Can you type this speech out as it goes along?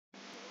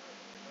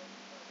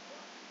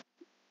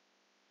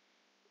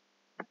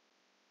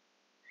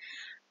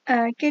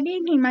Good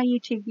evening, my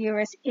YouTube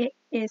viewers. It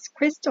is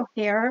Crystal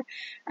here,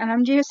 and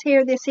I'm just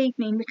here this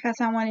evening because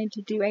I wanted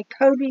to do a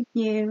code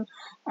review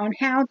on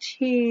how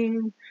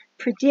to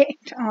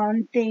predict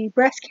on the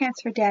breast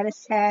cancer data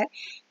set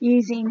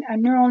using a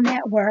neural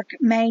network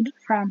made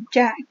from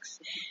JAX.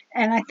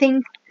 And I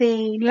think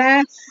the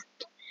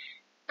last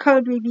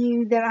code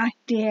review that I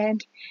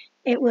did,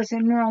 it was a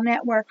neural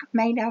network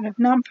made out of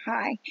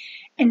NumPy.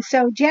 And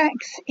so JAX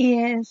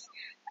is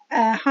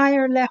a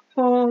higher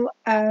level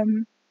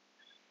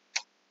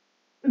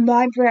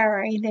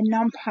library than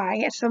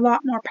NumPy. It's a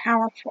lot more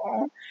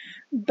powerful,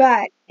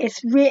 but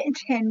it's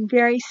written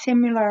very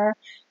similar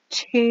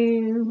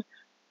to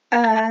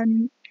NumPy's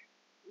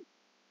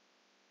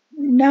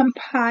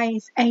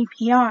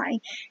API,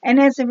 and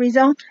as a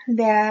result of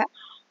that,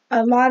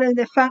 a lot of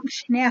the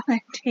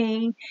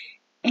functionality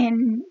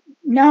in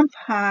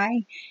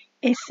NumPy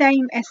is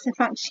same as the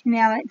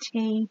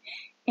functionality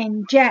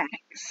in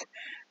JAX.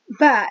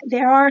 But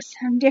there are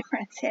some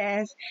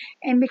differences,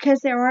 and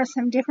because there are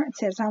some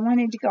differences, I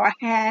wanted to go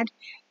ahead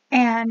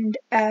and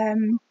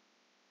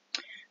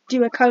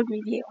do a code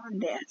review on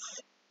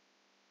this.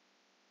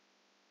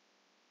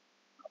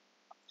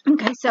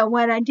 Okay, so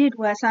what I did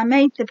was I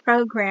made the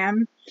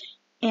program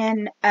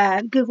in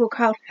Google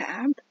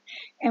Colab,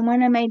 and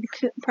when I made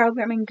the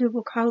program in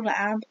Google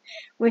Colab,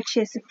 which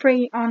is a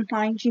free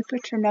online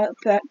Jupyter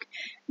notebook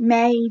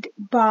made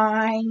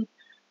by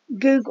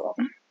Google,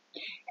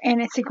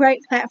 and it's a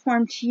great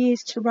platform to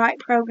use to write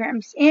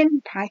programs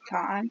in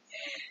Python.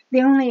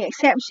 The only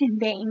exception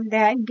being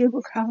that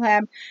Google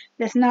Colab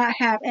does not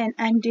have an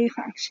undo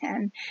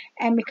function,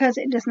 and because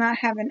it does not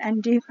have an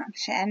undo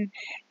function,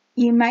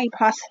 you may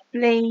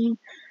possibly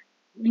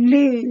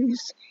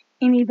lose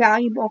any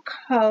valuable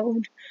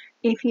code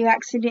if you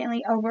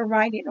accidentally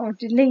overwrite it or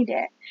delete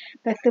it.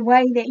 But the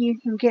way that you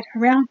can get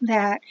around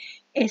that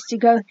is to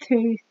go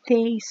through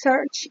the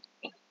search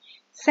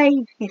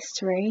save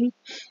history,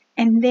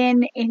 and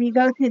then if you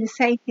go through the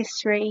save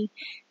history,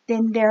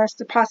 then there's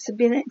the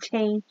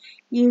possibility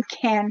you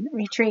can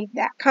retrieve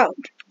that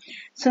code.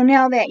 So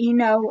now that you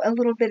know a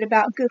little bit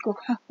about Google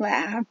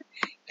Colab,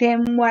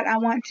 then what I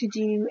want to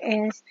do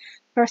is,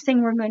 first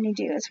thing we're going to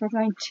do is we're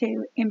going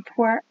to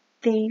import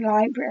the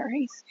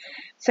libraries.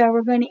 So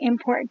we're going to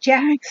import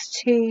JAX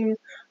to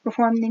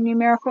perform the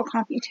numerical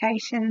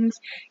computations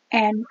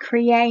and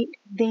create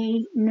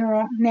the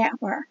neural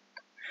network.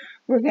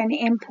 We're going to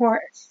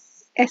import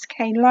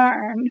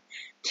sklearn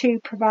to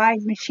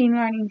provide machine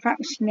learning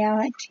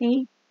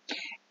functionality,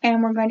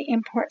 and we're going to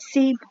import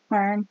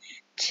seaborn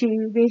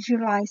to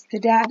visualize the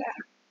data.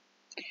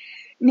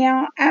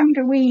 Now,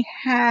 after we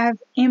have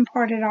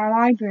imported our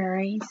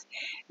libraries,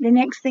 the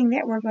next thing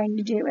that we're going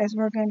to do is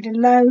we're going to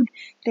load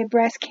the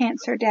breast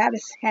cancer data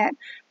set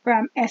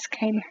from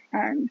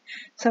sklearn.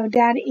 So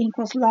data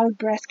equals load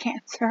breast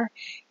cancer,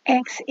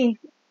 x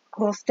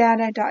equals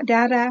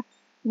data.data,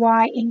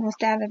 y equals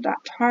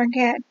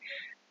data.target.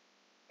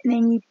 And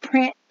then you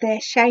print the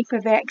shape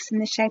of X and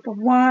the shape of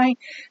Y.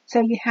 So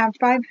you have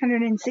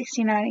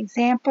 569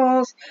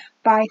 examples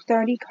by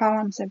 30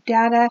 columns of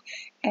data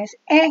as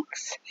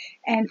X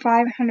and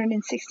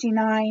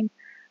 569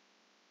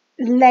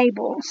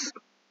 labels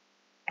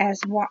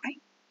as Y.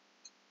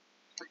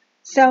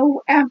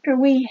 So after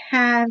we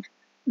have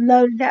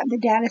loaded up the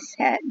data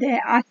set,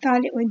 I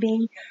thought it would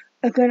be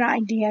a good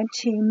idea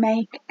to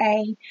make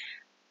a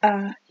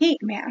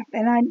heat map.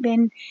 And I've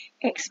been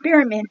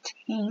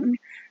experimenting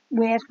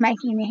with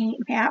making a heat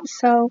map.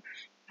 So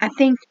I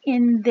think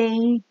in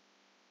the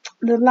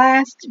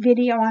last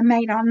video I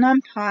made on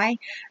NumPy,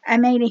 I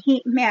made a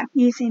heat map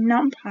using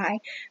NumPy,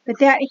 but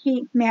that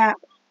heat map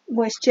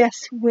was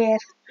just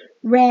with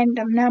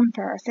random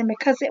numbers, and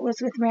because it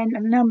was with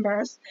random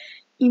numbers,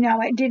 you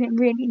know, it didn't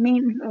really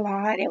mean a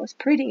lot. It was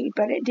pretty,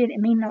 but it didn't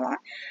mean a lot.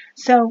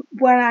 So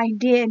what I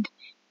did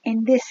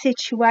in this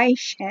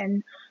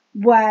situation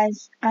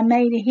was I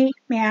made a heat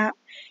map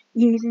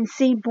using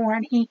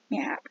seaborn heat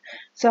map.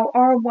 So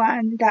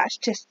R1, that's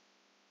just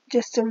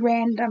a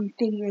random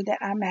figure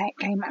that I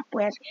came up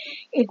with,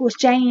 equals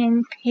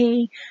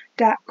jnp.corecoef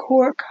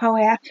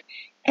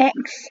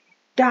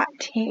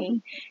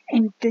x.t,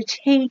 and the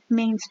T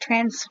means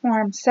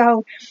transform.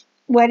 So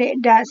what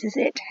it does is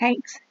it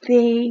takes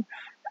the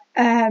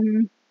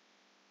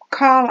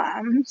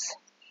columns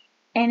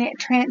and it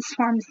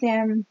transforms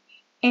them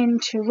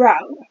into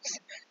rows.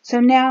 So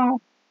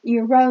now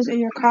your rows are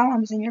your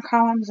columns and your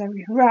columns are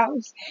your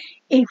rows.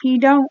 If you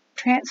don't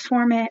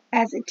transform it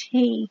as a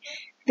T,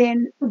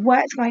 then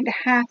what's going to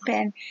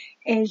happen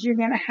is you're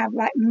going to have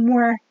like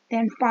more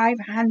than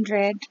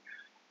 500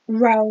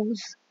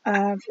 rows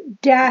of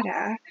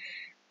data,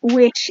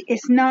 which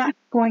is not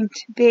going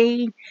to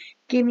be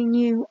giving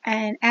you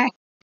an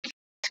accurate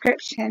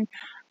description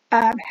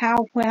of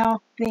how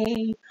well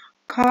the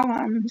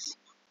columns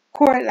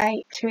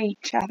correlate to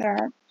each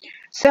other.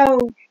 So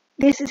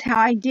this is how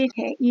I did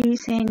it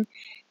using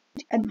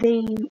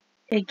the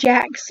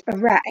JAX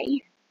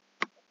array.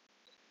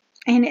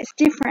 And it's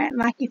different,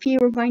 like if you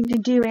were going to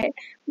do it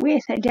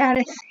with a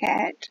data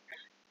set,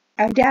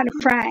 a data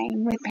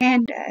frame with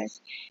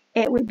pandas,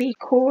 it would be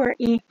core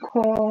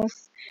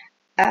equals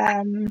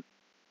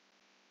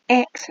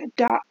x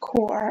dot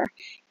core,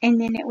 and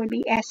then it would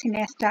be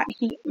SNS dot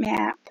heat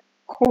map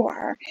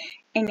core,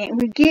 and it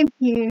would give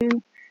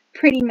you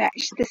pretty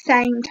much the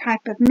same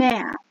type of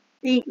map,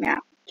 heat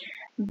map,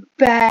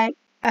 but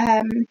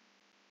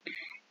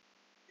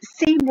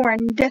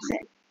Seaborn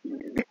doesn't,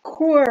 the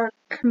core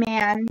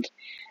command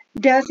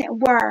doesn't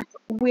work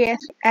with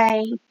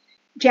a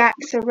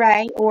JAX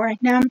array or a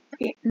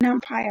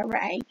NumPy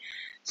array,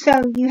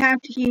 so you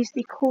have to use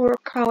the core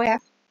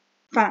coef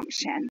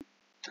function,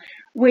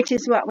 which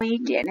is what we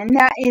did, and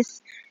that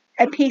is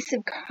a piece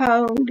of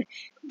code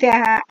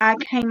that I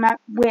came up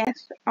with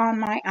on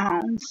my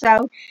own.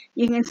 So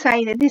you can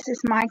say that this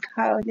is my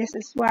code, this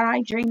is what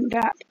I dreamed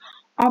up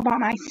all by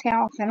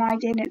myself, and I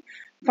didn't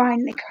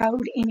find the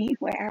code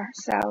anywhere.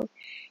 So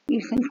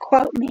you can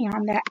quote me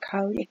on that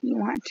code if you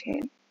want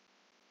to.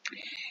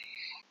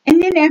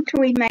 And then after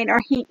we've made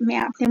our heat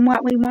map, then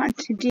what we want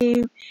to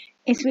do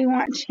is we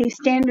want to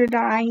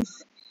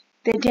standardize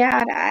the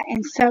data,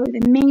 and so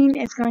the mean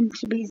is going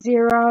to be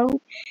 0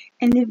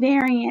 and the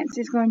variance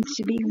is going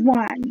to be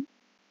 1.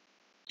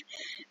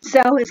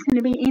 So it's going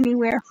to be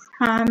anywhere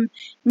from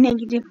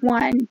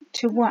 -1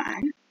 to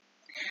 1.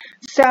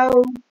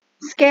 So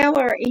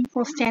scalar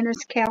equals standard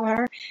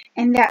scalar,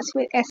 and that's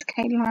with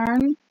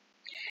sklearn.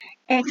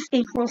 X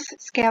equals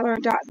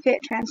scalar dot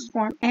fit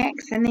transform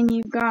x, and then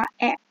you've got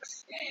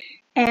x.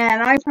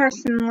 And I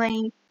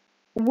personally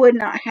would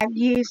not have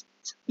used,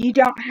 you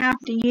don't have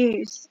to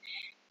use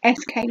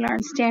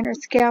sklearn standard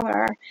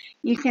scalar.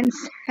 You can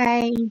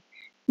say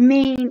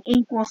mean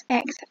equals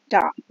x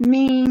dot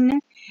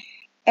mean,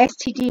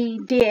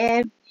 std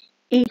div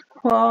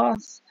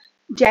equals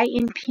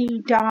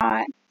jnp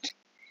dot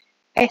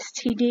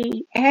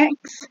stdx,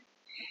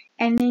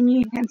 and then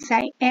you can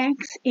say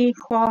x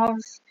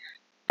equals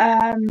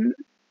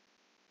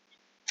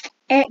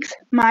x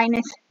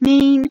minus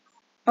mean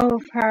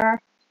over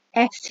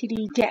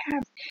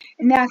std_dev,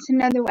 and that's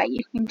another way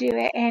you can do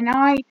it. And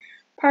I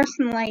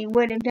personally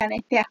would have done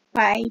it that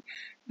way,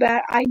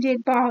 but I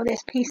did borrow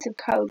this piece of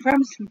code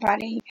from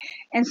somebody,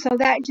 and so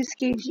that just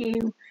gives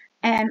you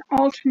an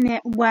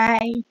alternate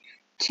way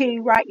to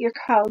write your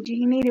code. You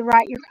can either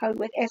write your code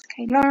with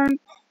sklearn,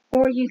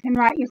 or you can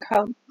write your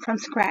code from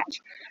scratch.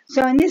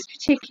 So in this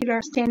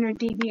particular standard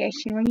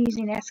deviation, we're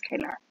using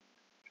sklearn.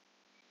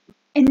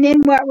 And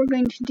then what we're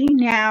going to do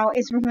now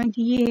is we're going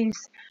to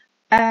use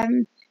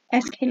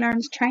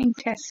sklearn's train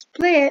test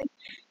split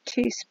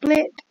to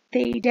split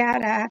the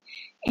data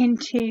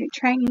into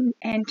training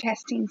and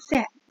testing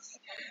sets.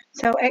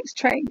 So x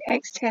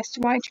test,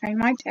 y train,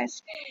 y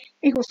test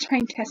equals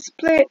train test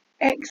split,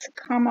 x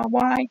comma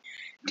y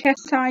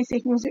test size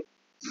equals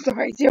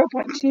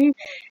 0.2,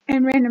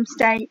 and random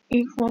state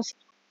equals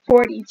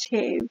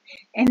 42.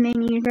 And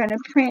then you're going to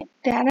print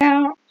that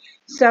out.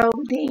 So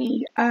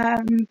the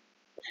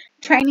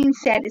training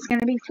set is going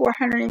to be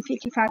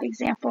 455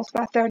 examples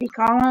by 30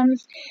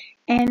 columns,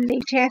 and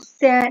the test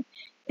set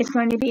is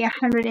going to be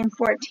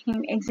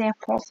 114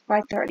 examples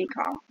by 30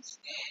 columns.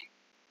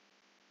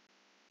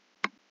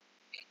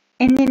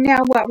 And then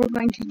now what we're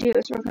going to do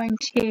is we're going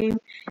to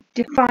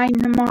define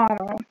the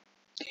model.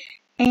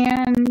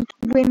 And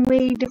when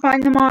we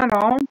define the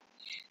model,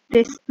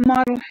 this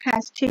model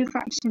has two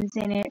functions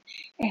in it.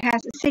 It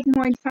has a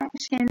sigmoid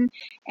function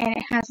and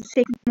it has a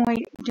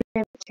sigmoid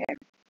derivative.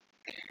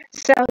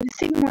 So the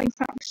sigmoid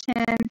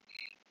function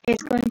is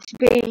going to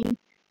be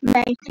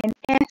make an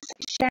S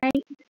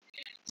shape.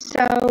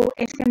 So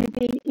it's going to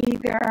be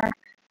either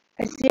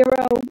a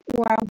 0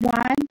 or a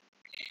 1.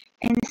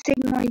 And the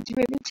sigmoid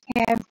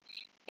derivative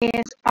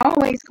is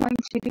always going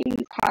to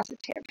be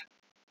positive.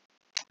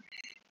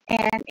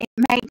 And it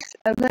makes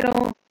a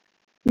little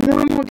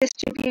normal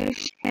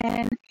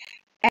distribution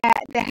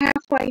at the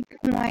halfway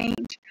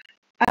point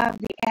of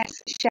the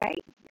S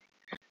shape.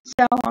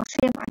 So I'll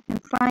see if I can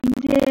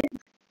find it.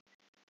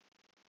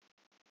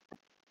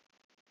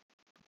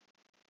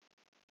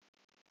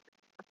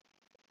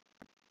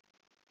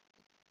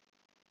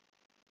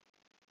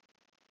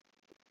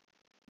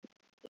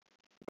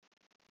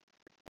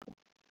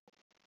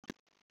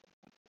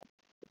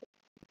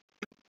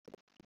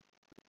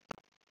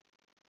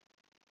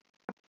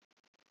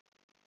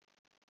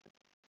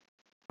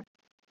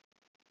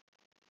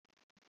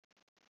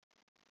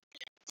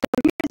 So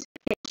here's a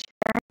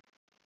picture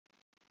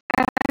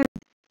of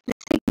the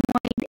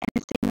sigmoid and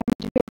the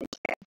sigmoid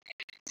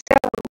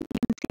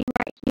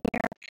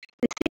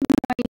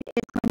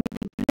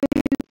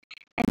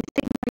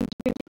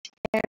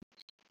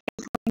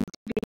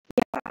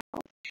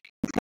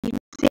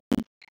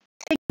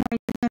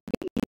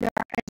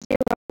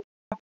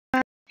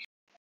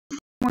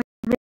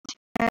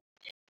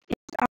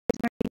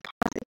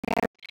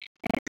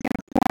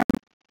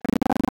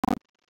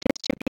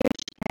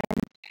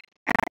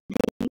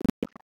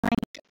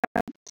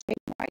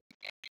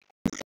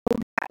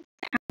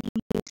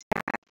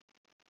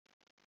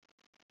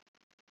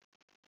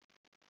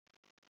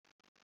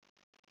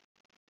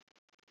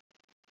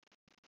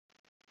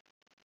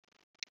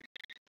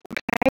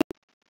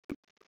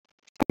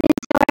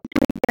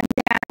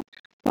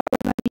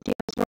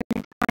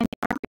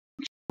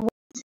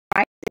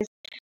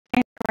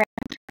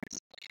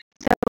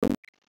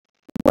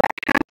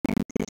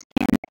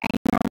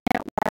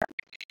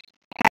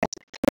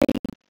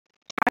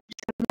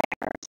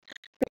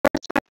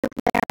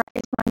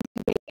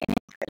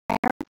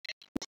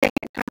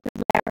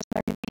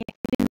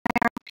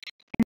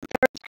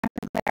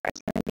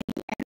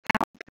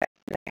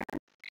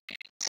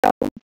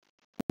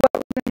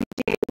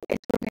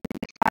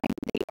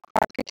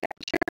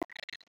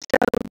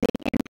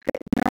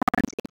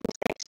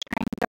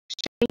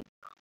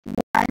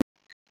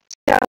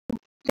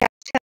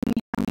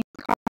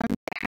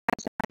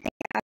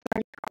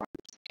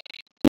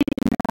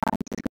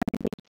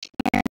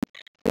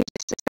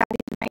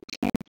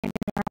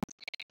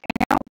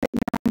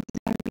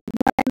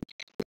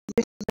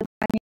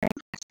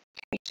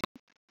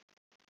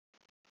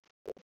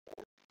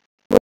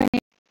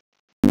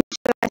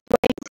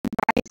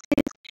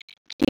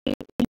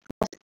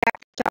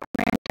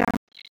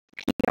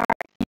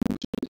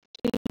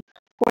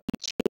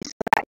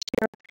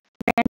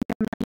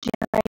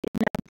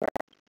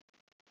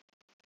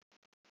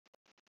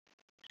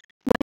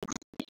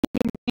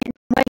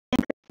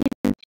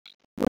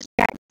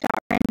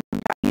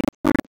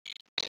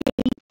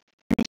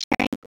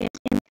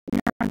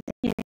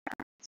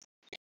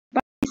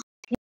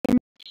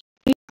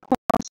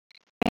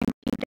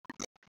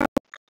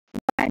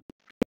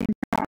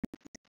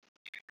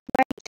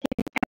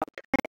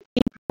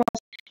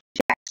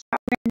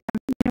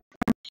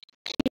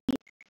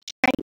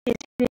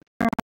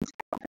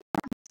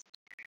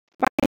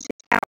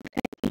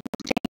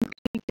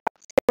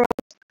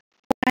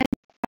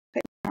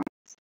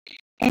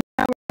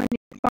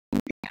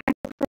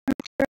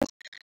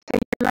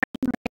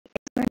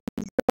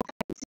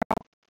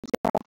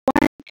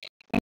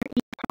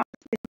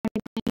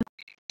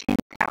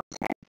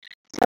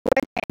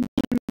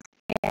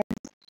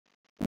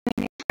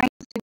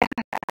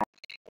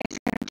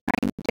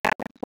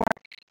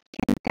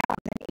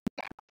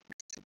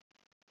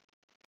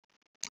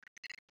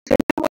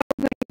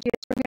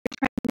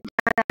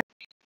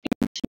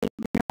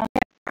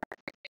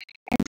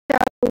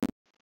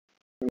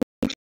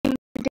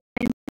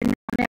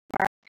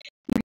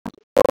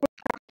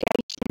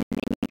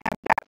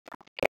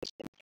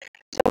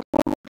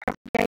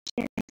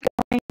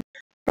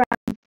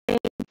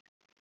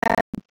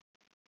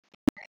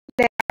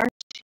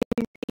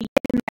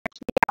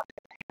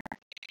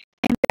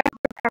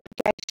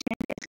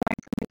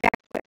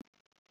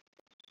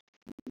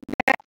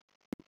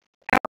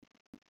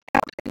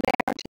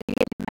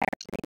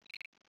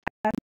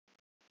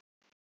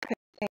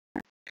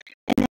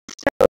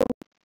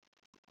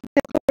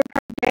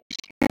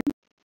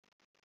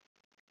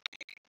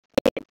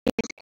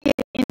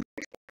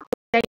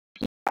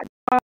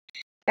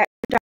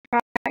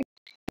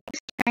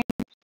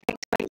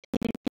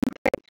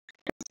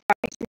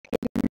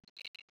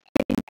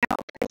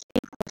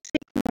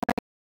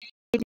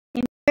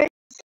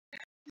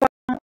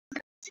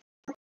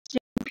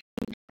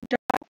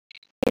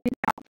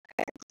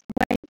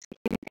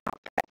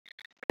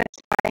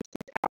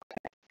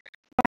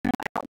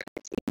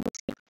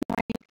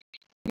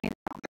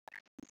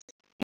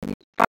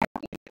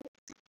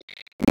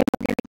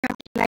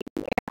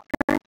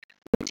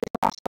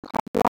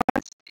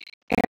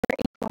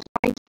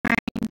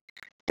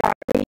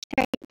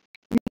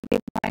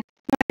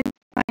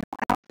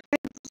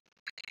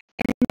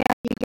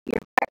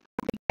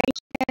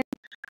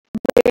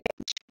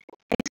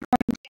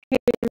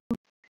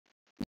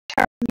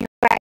determine your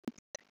weight.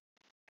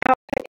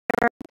 Output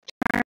error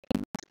return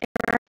equals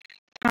error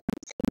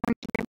times going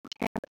to be able to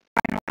have the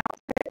final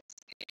outputs.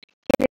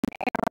 Hidden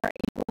error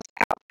equals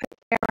output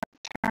error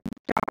return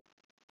dot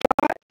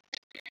dot.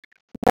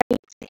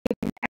 Weights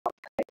hidden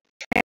output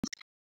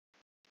transfer.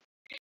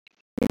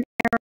 Hidden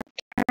error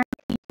return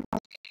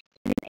equals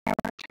hidden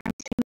error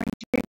times going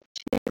to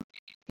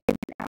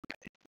hidden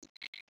outputs.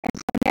 And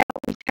so now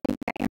we take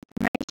that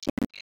information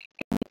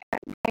and we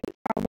update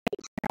our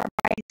weights and our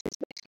biases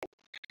with it.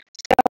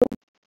 So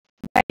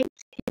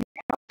weights hidden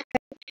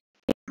output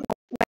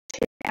equals weights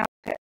hidden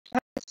output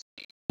plus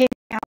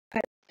hidden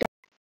output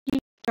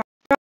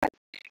dot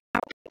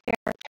output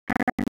error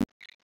return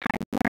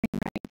times learning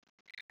rate.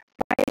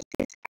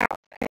 Biases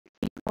output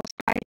equals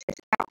biases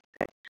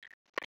output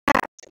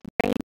plus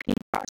AP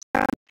dot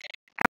sum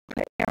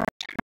output error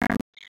return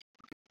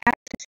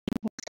axis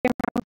equals 0,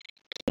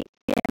 keep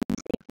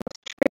ends equals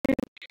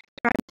true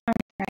times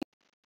learning rate.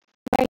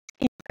 Weights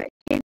input